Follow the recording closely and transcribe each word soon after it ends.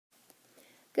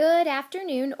Good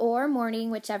afternoon or morning,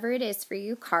 whichever it is for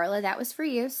you. Carla, that was for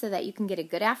you so that you can get a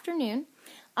good afternoon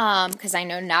because I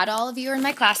know not all of you are in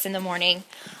my class in the morning.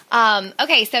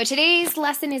 Okay, so today's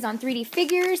lesson is on 3D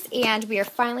figures, and we are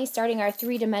finally starting our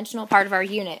three-dimensional part of our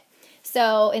unit.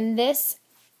 So in this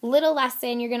little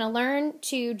lesson, you're going to learn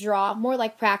to draw, more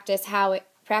like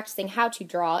practicing how to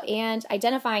draw and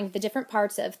identifying the different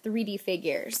parts of 3D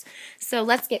figures. So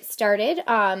let's get started.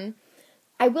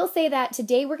 I will say that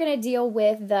today we're going to deal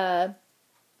with the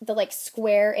like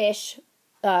square-ish,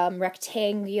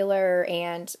 rectangular,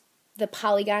 and the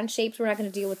polygon shapes. We're not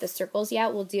going to deal with the circles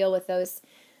yet. We'll deal with those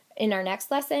in our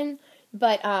next lesson.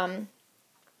 But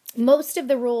most of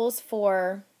the rules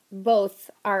for both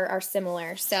are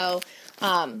similar. So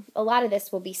a lot of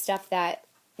this will be stuff that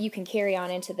you can carry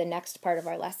on into the next part of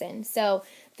our lesson. So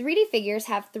 3D figures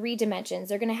have 3 dimensions.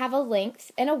 They're going to have a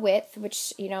length and a width,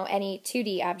 which, you know, any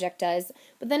 2D object does,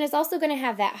 but then it's also going to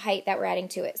have that height that we're adding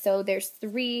to it. So there's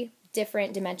 3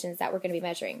 different dimensions that we're going to be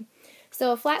measuring.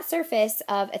 So a flat surface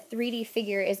of a 3D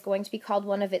figure is going to be called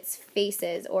one of its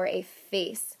faces, or a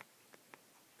face.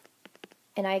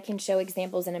 And I can show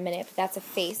examples in a minute, but that's a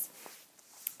face.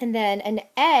 And then an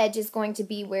edge is going to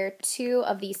be where 2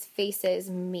 of these faces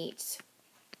meet.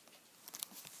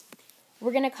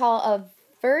 We're going to call a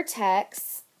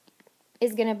vertex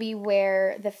is going to be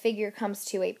where the figure comes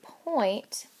to a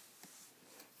point.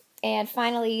 And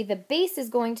finally, the base is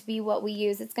going to be what we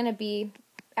use. It's going to be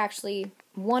actually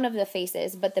one of the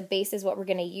faces, but the base is what we're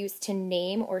going to use to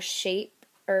name or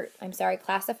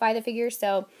classify the figure.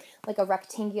 So like a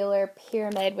rectangular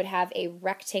pyramid would have a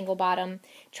rectangle bottom.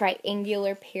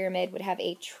 Triangular pyramid would have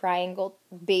a triangle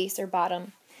base or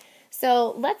bottom.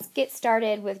 So let's get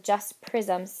started with just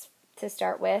prisms to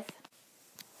start with.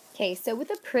 Okay, so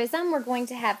with a prism, we're going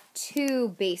to have 2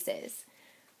 bases.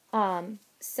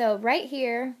 So right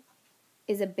here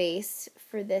is a base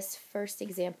for this first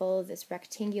example, this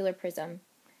rectangular prism.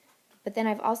 But then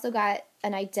I've also got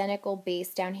an identical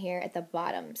base down here at the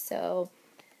bottom. So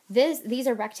these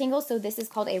are rectangles, so this is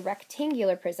called a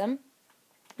rectangular prism.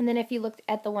 And then if you look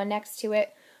at the one next to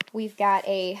it, we've got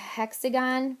a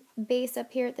hexagon base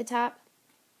up here at the top,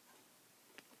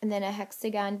 and then a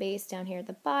hexagon base down here at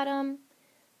the bottom.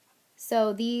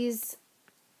 So these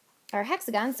are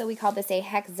hexagons, so we call this a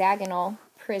hexagonal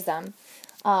prism.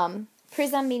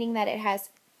 Prism meaning that it has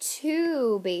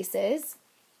 2 bases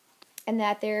and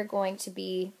that they're going to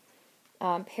be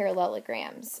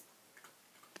parallelograms.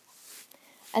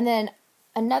 And then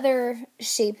another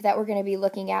shape that we're going to be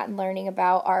looking at and learning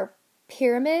about are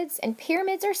pyramids. And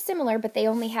pyramids are similar, but they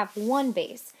only have 1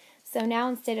 base. So now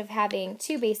instead of having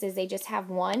 2 bases, they just have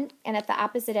 1. And at the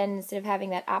opposite end, instead of having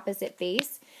that opposite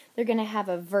base, they're going to have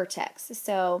a vertex.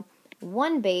 So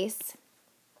 1 base,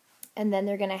 and then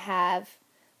they're going to have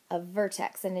a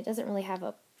vertex. And it doesn't really have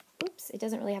a,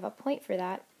 point for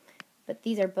that. But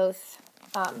these are both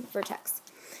vertex.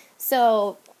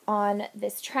 So on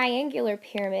this triangular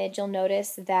pyramid, you'll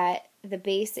notice that the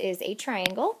base is a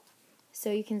triangle.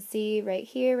 So you can see right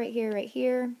here, right here, right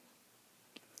here.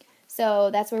 So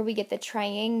that's where we get the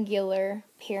triangular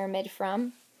pyramid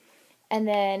from. And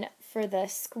then for the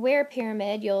square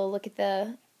pyramid, you'll look at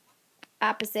the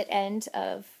opposite end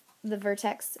of the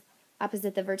vertex,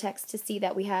 opposite the vertex, to see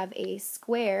that we have a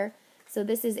square. So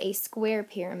this is a square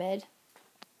pyramid.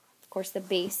 Of course, the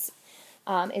base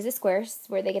is a square,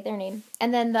 where they get their name.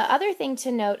 And then the other thing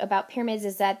to note about pyramids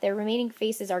is that their remaining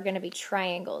faces are going to be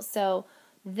triangles. So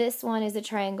this one is a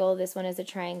triangle, this one is a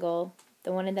triangle.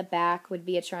 The one in the back would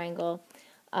be a triangle.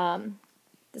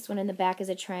 This one in the back is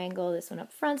a triangle. This one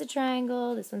up front's a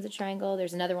triangle. This one's a triangle.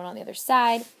 There's another one on the other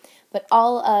side. But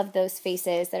all of those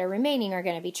faces that are remaining are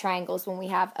going to be triangles when we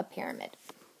have a pyramid.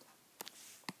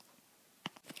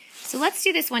 So let's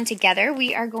do this one together.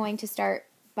 We are going to start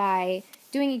by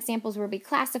doing examples where we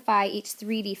classify each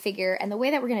 3D figure. And the way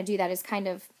that we're going to do that is kind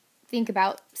of think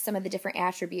about some of the different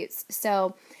attributes.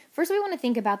 So first we want to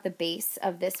think about the base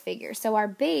of this figure. So our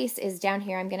base is down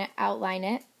here. I'm going to outline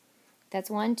it. That's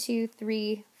 1, 2,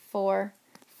 3, 4,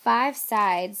 5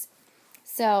 sides.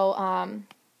 So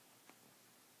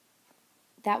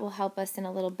that will help us in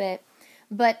a little bit.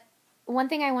 But one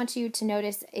thing I want you to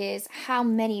notice is how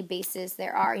many bases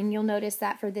there are. And you'll notice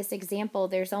that for this example,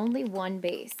 there's only 1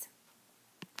 base.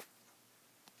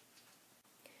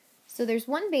 So there's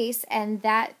 1 base, and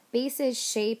that base's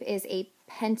shape is a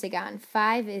pentagon.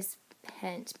 5 is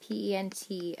pent,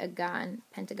 P-E-N-T, agon,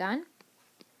 pentagon.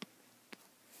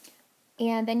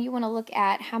 And then you want to look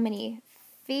at how many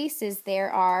faces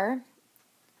there are.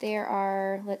 There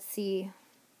are, let's see,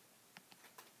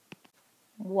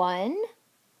 1,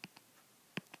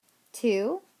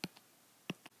 2,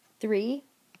 3,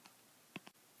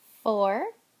 4,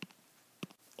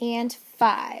 and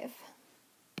 5.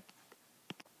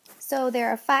 So there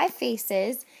are 5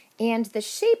 faces, and the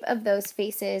shape of those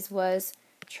faces was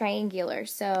triangular.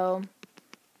 So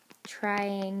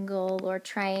triangle or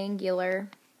triangular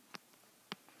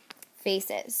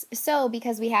faces. So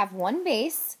because we have one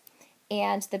base,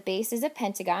 and the base is a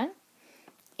pentagon,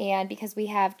 and because we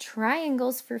have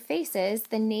triangles for faces,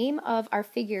 the name of our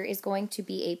figure is going to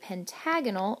be a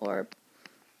pentagonal or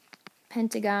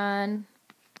pentagon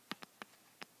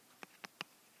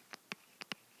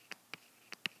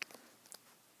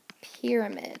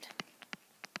pyramid.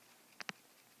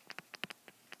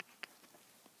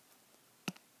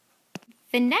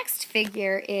 The next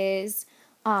figure is,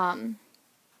 right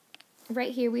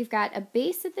here we've got a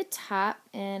base at the top,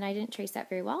 and I didn't trace that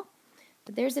very well,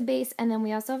 but there's a base, and then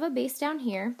we also have a base down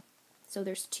here, so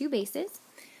there's 2 bases.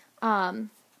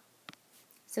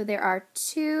 So there are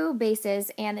 2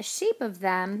 bases, and the shape of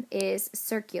them is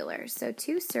circular, so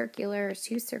 2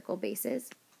 circle bases.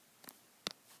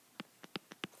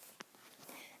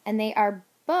 And they are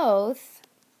both,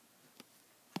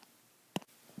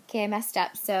 okay, I messed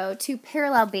up, so 2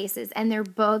 parallel bases, and they're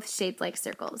both shaped like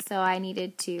circles, so I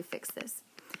needed to fix this.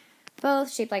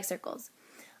 Both shaped like circles.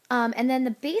 And then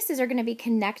the bases are going to be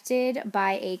connected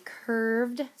by a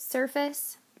curved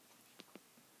surface.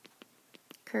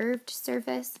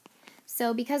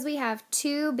 So because we have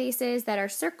 2 bases that are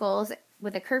circles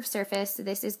with a curved surface,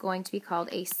 this is going to be called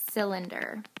a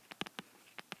cylinder.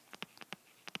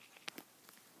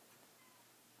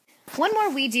 One more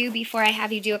we do before I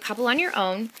have you do a couple on your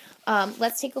own.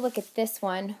 Let's take a look at this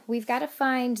one. We've got to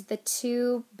find the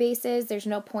 2 bases. There's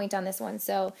no point on this one.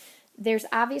 So there's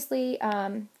obviously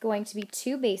going to be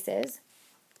 2 bases.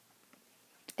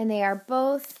 And they are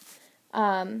both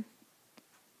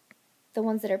the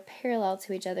ones that are parallel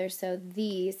to each other. So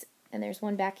these, and there's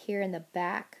one back here in the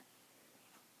back.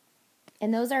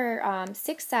 And those are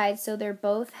 6 sides, so they're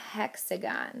both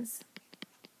hexagons.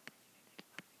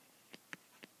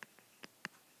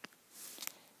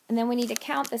 And then we need to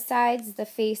count the sides, the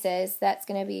faces. That's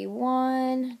going to be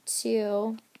 1,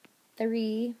 2,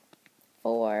 3,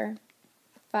 4,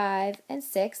 5, and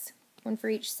 6. 1 for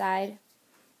each side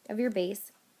of your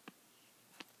base.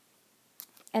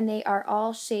 And they are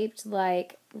all shaped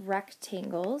like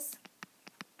rectangles.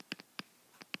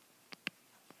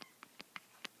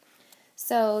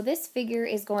 So this figure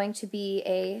is going to be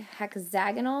a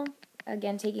hexagonal.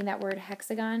 Again, taking that word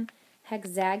hexagon,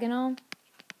 hexagonal.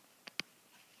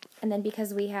 And then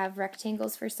because we have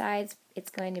rectangles for sides, it's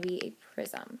going to be a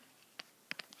prism.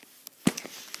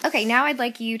 Okay, now I'd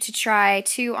like you to try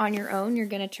 2 on your own. You're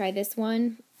going to try this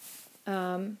one.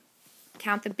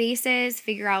 Count the bases,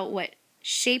 figure out what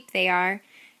shape they are,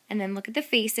 and then look at the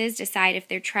faces, decide if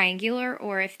they're triangular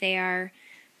or if they are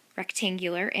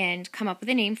rectangular, and come up with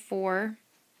a name for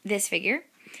this figure.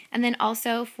 And then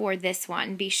also for this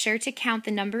one, be sure to count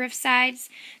the number of sides.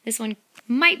 This one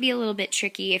might be a little bit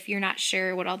tricky if you're not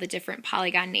sure what all the different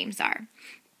polygon names are.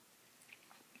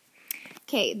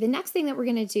 Okay, the next thing that we're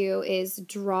going to do is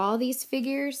draw these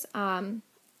figures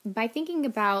by thinking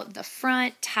about the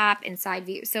front, top, and side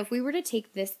view. So if we were to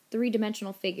take this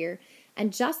 3-dimensional figure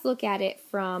and just look at it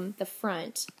from the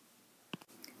front,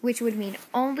 which would mean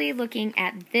only looking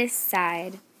at this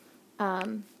side,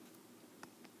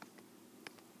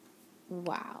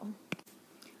 wow.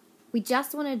 We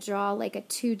just want to draw like a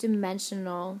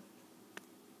 2-dimensional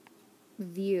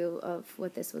view of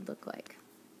what this would look like.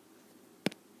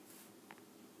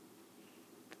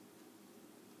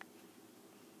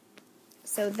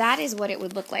 So that is what it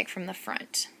would look like from the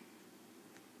front.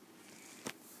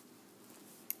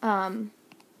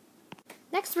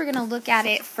 Next, we're going to look at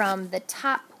it from the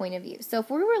top point of view. So if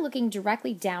we were looking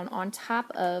directly down on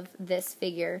top of this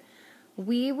figure,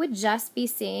 we would just be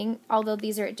seeing, although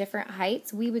these are at different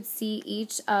heights, we would see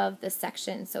each of the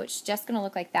sections. So it's just going to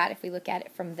look like that if we look at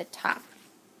it from the top.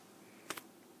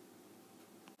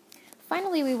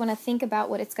 Finally, we want to think about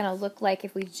what it's going to look like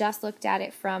if we just looked at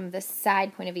it from the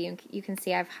side point of view. You can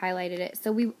see I've highlighted it.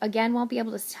 So we, again, won't be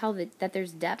able to tell that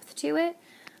there's depth to it,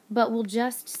 but we'll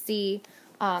just see,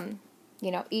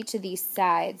 each of these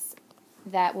sides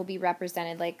that will be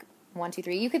represented, like 1, 2,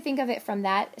 3. You could think of it from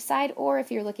that side, or if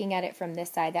you're looking at it from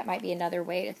this side, that might be another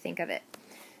way to think of it.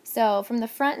 So from the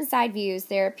front and side views,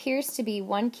 there appears to be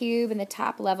 1 cube in the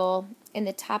top level, in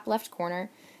the top left corner,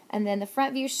 and then the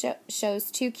front view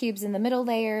shows 2 cubes in the middle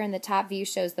layer, and the top view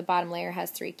shows the bottom layer has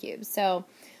 3 cubes. So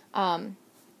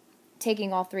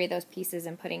taking all 3 of those pieces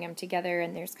and putting them together,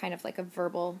 and there's kind of like a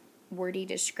verbal, wordy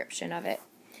description of it.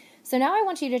 So now I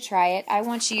want you to try it. I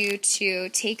want you to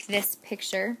take this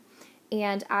picture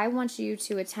and I want you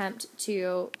to attempt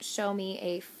to show me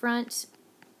a front,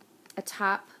 a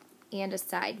top, and a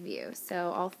side view.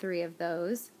 So all three of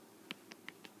those,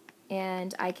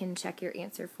 and I can check your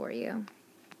answer for you.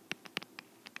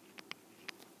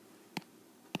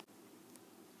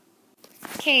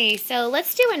 Okay, so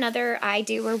let's do another I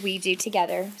do or we do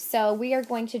together. So we are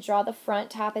going to draw the front,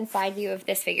 top, and side view of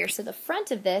this figure. So the front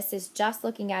of this is just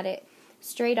looking at it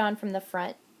straight on from the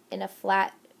front in a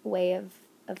flat way of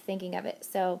thinking of it.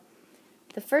 So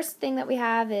the first thing that we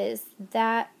have is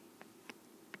that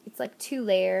it's like 2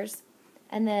 layers,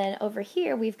 and then over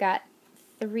here we've got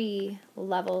 3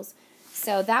 levels.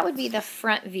 So that would be the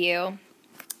front view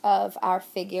of our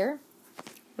figure,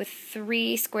 with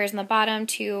 3 squares on the bottom,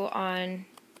 2 on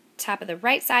top of the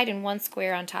right side, and 1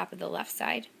 square on top of the left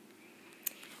side.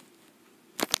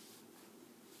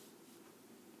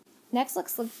 Next,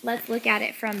 let's look at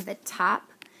it from the top.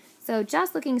 So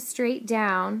just looking straight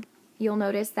down, you'll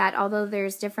notice that although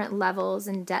there's different levels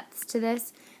and depths to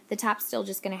this, the top's still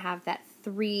just going to have that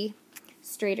 3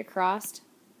 straight across.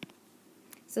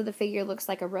 So the figure looks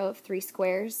like a row of 3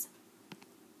 squares.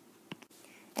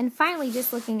 And finally,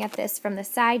 just looking at this from the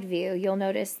side view, you'll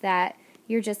notice that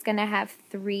you're just going to have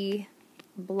 3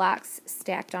 blocks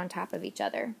stacked on top of each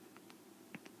other.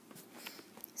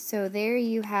 So there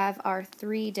you have our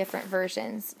 3 different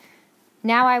versions.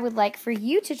 Now I would like for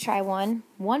you to try one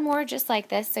more just like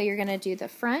this. So you're going to do the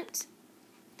front,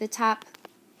 the top,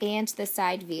 and the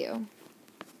side view.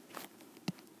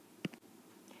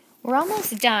 We're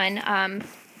almost done.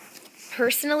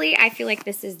 Personally, I feel like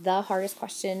this is the hardest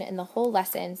question in the whole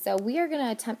lesson. So we are going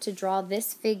to attempt to draw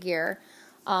this figure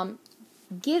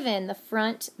given the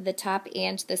front, the top,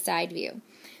 and the side view.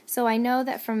 So I know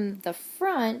that from the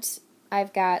front,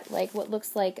 I've got like what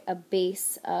looks like a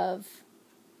base of,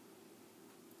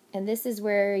 and this is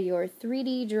where your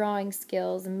 3D drawing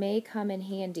skills may come in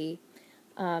handy.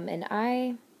 And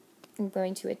I am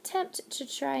going to attempt to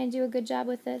try and do a good job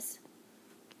with this,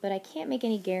 but I can't make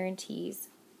any guarantees.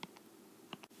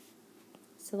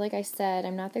 So like I said,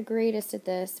 I'm not the greatest at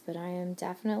this, but I am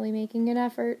definitely making an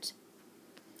effort.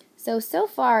 So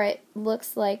far it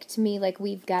looks like to me like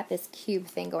we've got this cube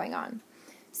thing going on.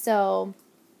 So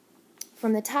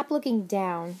from the top looking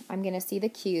down, I'm going to see the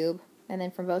cube, and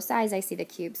then from both sides I see the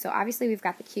cube. So obviously we've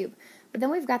got the cube. But then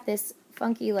we've got this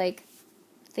funky like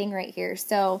thing right here.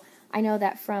 So I know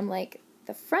that from like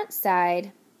the front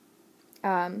side,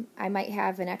 I might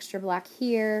have an extra block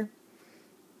here,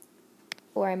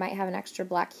 or I might have an extra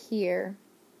block here.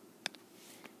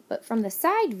 But from the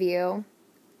side view,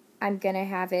 I'm going to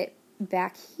have it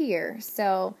back here.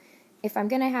 So if I'm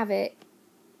going to have it,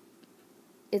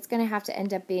 it's going to have to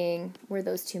end up being where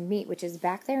those two meet, which is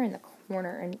back there in the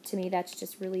corner. And to me, that's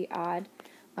just really odd.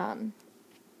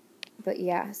 But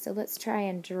yeah, so let's try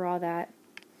and draw that.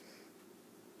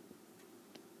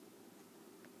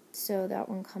 So that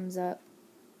one comes up.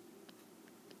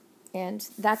 And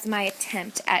that's my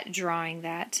attempt at drawing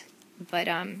that. But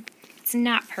it's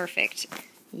not perfect.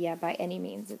 Yeah, by any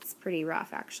means. It's pretty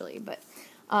rough, actually. But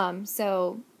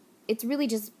so it's really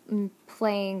just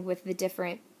playing with the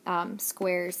different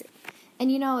squares.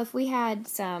 And you know, if we had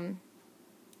some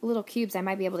little cubes, I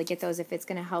might be able to get those if it's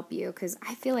going to help you, because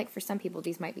I feel like for some people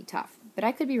these might be tough. But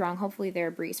I could be wrong. Hopefully they're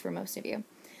a breeze for most of you.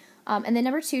 And then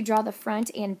number 2, draw the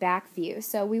front and back view.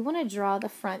 So we want to draw the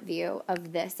front view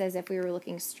of this as if we were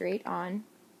looking straight on.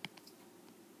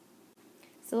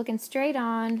 So looking straight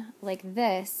on like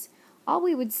this, all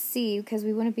we would see, because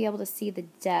we wouldn't be able to see the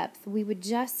depth, we would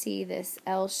just see this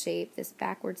L shape, this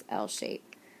backwards L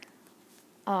shape,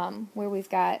 where we've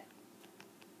got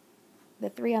the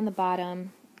 3 on the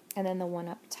bottom and then the 1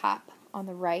 up top on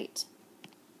the right.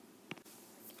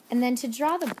 And then to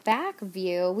draw the back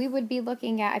view, we would be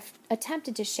looking at, I've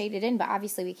attempted to shade it in, but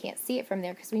obviously we can't see it from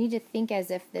there because we need to think as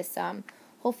if this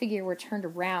whole figure were turned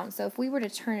around. So if we were to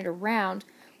turn it around,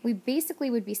 we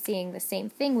basically would be seeing the same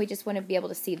thing, we just wouldn't be able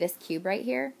to see this cube right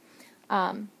here.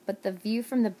 But the view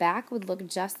from the back would look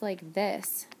just like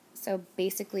this. So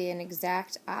basically an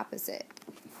exact opposite.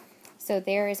 So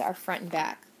there is our front and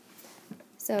back.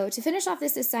 So to finish off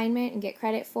this assignment and get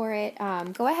credit for it,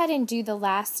 go ahead and do the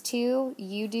last 2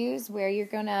 you-dos where you're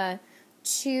going to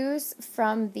choose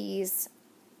from these.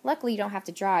 Luckily, you don't have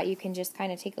to draw it. You can just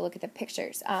kind of take a look at the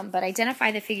pictures. But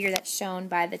identify the figure that's shown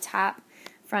by the top,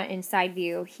 front, and side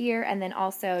view here. And then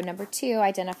also, number 2,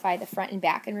 identify the front and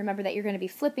back. And remember that you're going to be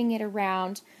flipping it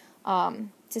around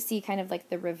to see kind of like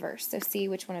the reverse. So see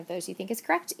which one of those you think is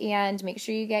correct. And make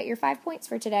sure you get your 5 points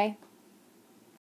for today.